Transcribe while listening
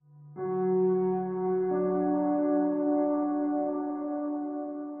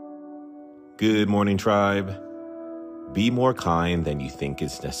Good morning, tribe. Be more kind than you think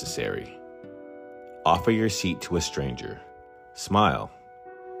is necessary. Offer your seat to a stranger. Smile.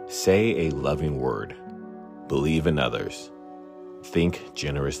 Say a loving word. Believe in others. Think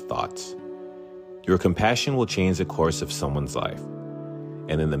generous thoughts. Your compassion will change the course of someone's life.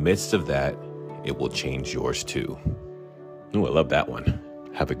 And in the midst of that, it will change yours too. Ooh, I love that one.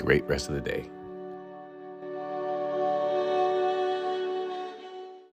 Have a great rest of the day.